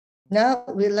Now,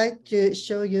 we'd like to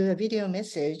show you a video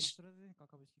message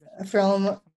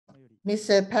from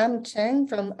Ms. Pam Chen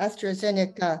from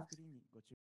AstraZeneca.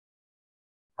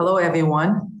 Hello,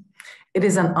 everyone. It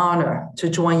is an honor to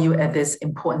join you at this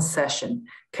important session,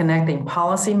 connecting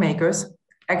policymakers,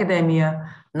 academia,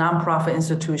 nonprofit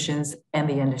institutions, and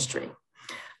the industry.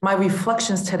 My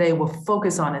reflections today will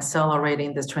focus on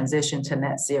accelerating the transition to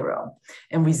net zero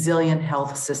and resilient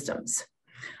health systems.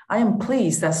 I am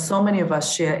pleased that so many of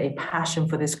us share a passion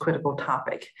for this critical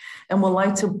topic and would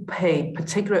like to pay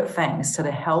particular thanks to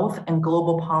the Health and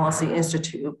Global Policy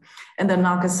Institute and the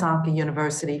Nagasaki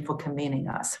University for convening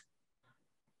us.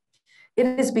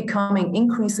 It is becoming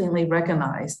increasingly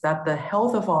recognized that the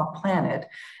health of our planet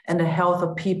and the health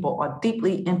of people are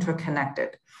deeply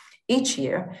interconnected. Each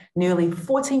year, nearly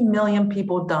 14 million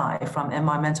people die from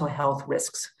environmental health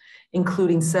risks,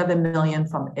 including 7 million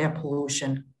from air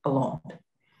pollution alone.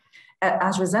 At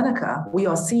AstraZeneca, we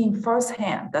are seeing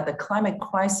firsthand that the climate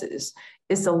crisis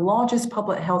is the largest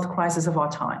public health crisis of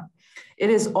our time. It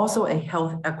is also a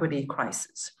health equity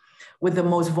crisis. With the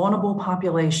most vulnerable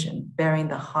population bearing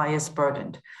the highest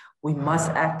burden, we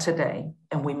must act today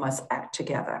and we must act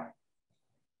together.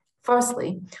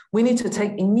 Firstly, we need to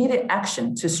take immediate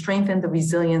action to strengthen the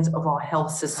resilience of our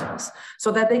health systems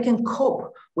so that they can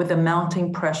cope with the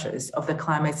mounting pressures of the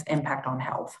climate's impact on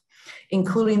health,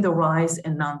 including the rise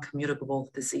in non-communicable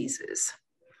diseases.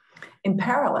 In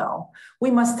parallel,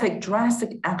 we must take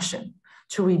drastic action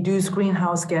to reduce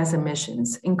greenhouse gas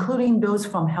emissions, including those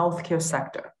from healthcare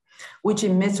sector, which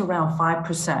emits around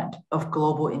 5% of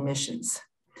global emissions.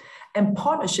 And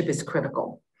partnership is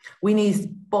critical. We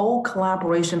need bold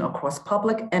collaboration across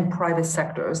public and private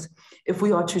sectors if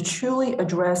we are to truly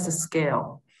address the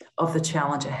scale of the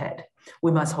challenge ahead.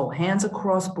 We must hold hands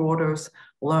across borders,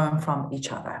 learn from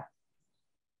each other.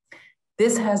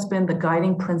 This has been the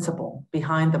guiding principle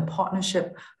behind the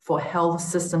Partnership for Health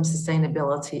System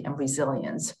Sustainability and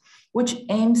Resilience, which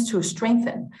aims to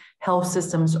strengthen health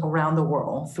systems around the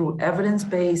world through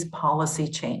evidence-based policy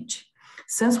change.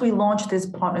 Since we launched this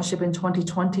partnership in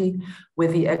 2020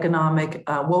 with the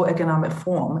World Economic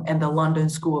Forum and the London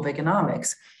School of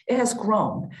Economics, it has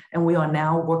grown, and we are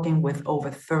now working with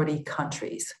over 30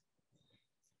 countries.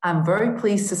 I'm very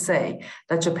pleased to say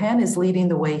that Japan is leading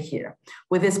the way here,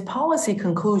 with its policy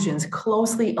conclusions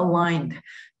closely aligned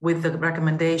with the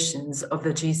recommendations of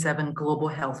the G7 Global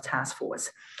Health Task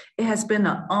Force. It has been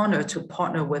an honor to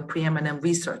partner with preeminent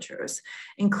researchers,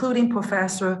 including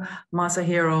Professor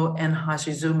Masahiro and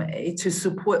Hashizume, to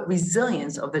support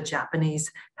resilience of the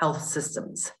Japanese health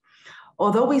systems.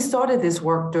 Although we started this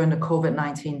work during the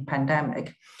COVID-19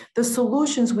 pandemic, the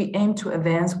solutions we aim to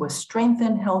advance will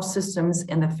strengthen health systems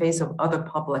in the face of other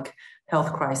public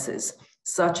health crises,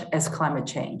 such as climate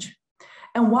change.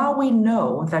 And while we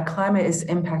know that climate is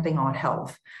impacting our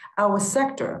health, our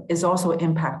sector is also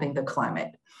impacting the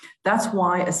climate. That's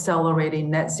why accelerating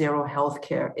net zero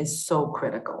healthcare is so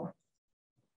critical.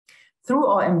 Through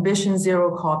our Ambition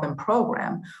Zero Carbon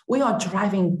program, we are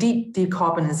driving deep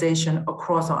decarbonization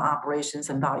across our operations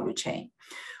and value chain.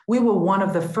 We were one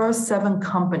of the first 7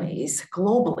 companies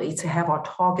globally to have our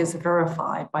targets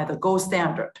verified by the gold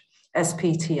standard,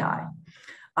 SBTi.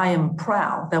 I am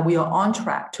proud that we are on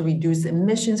track to reduce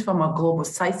emissions from our global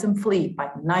sites and fleet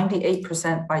by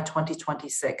 98% by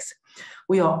 2026.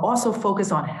 We are also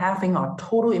focused on halving our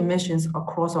total emissions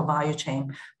across our value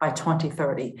chain by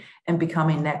 2030 and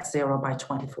becoming net zero by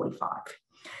 2045.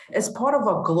 As part of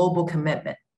our global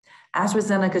commitment,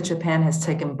 AstraZeneca Japan has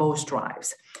taken bold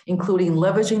strides, including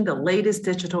leveraging the latest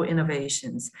digital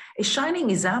innovations. A shining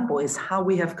example is how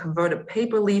we have converted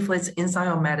paper leaflets inside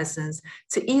our medicines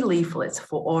to e-leaflets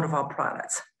for all of our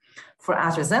products. For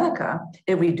AstraZeneca,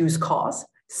 it reduced costs,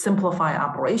 simplifies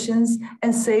operations,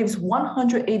 and saves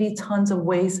 180 tons of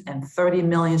waste and 30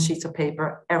 million sheets of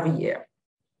paper every year.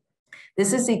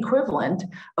 This is the equivalent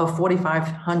of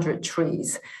 4,500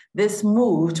 trees. This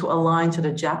move to align to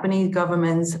the Japanese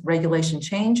government's regulation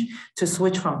change to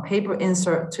switch from paper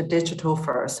insert to digital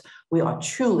first. We are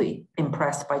truly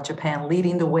impressed by Japan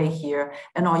leading the way here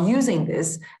and are using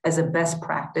this as a best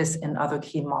practice in other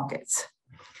key markets.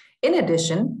 In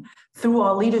addition, through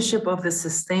our leadership of the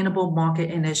Sustainable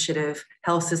Market Initiative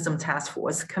Health System Task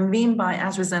Force, convened by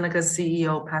AstraZeneca's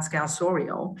CEO, Pascal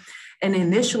Soriot, and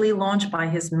initially launched by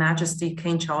His Majesty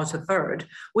King Charles III,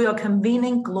 we are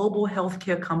convening global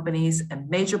healthcare companies and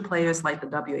major players like the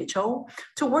WHO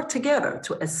to work together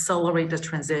to accelerate the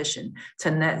transition to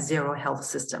net zero health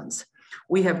systems.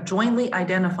 We have jointly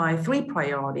identified 3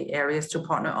 priority areas to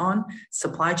partner on: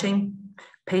 supply chain,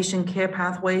 patient care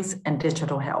pathways, and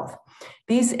digital health.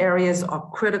 These areas are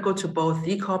critical to both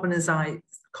decarbonize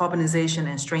decarbonization,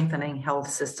 and strengthening health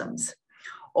systems.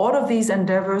 All of these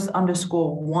endeavors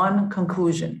underscore one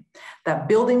conclusion, that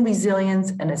building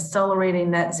resilience and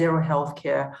accelerating net zero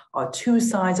healthcare are two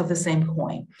sides of the same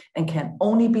coin and can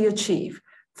only be achieved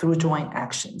through joint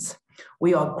actions.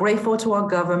 We are grateful to our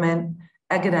government,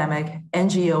 academic,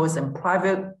 NGOs, and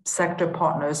private sector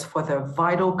partners for their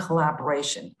vital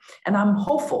collaboration. And I'm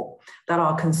hopeful that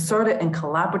our concerted and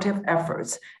collaborative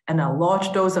efforts and a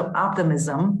large dose of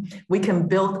optimism, we can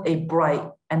build a bright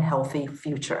and healthy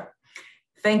future.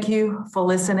 Thank you for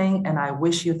listening, and I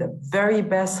wish you the very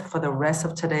best for the rest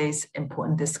of today's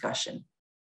important discussion.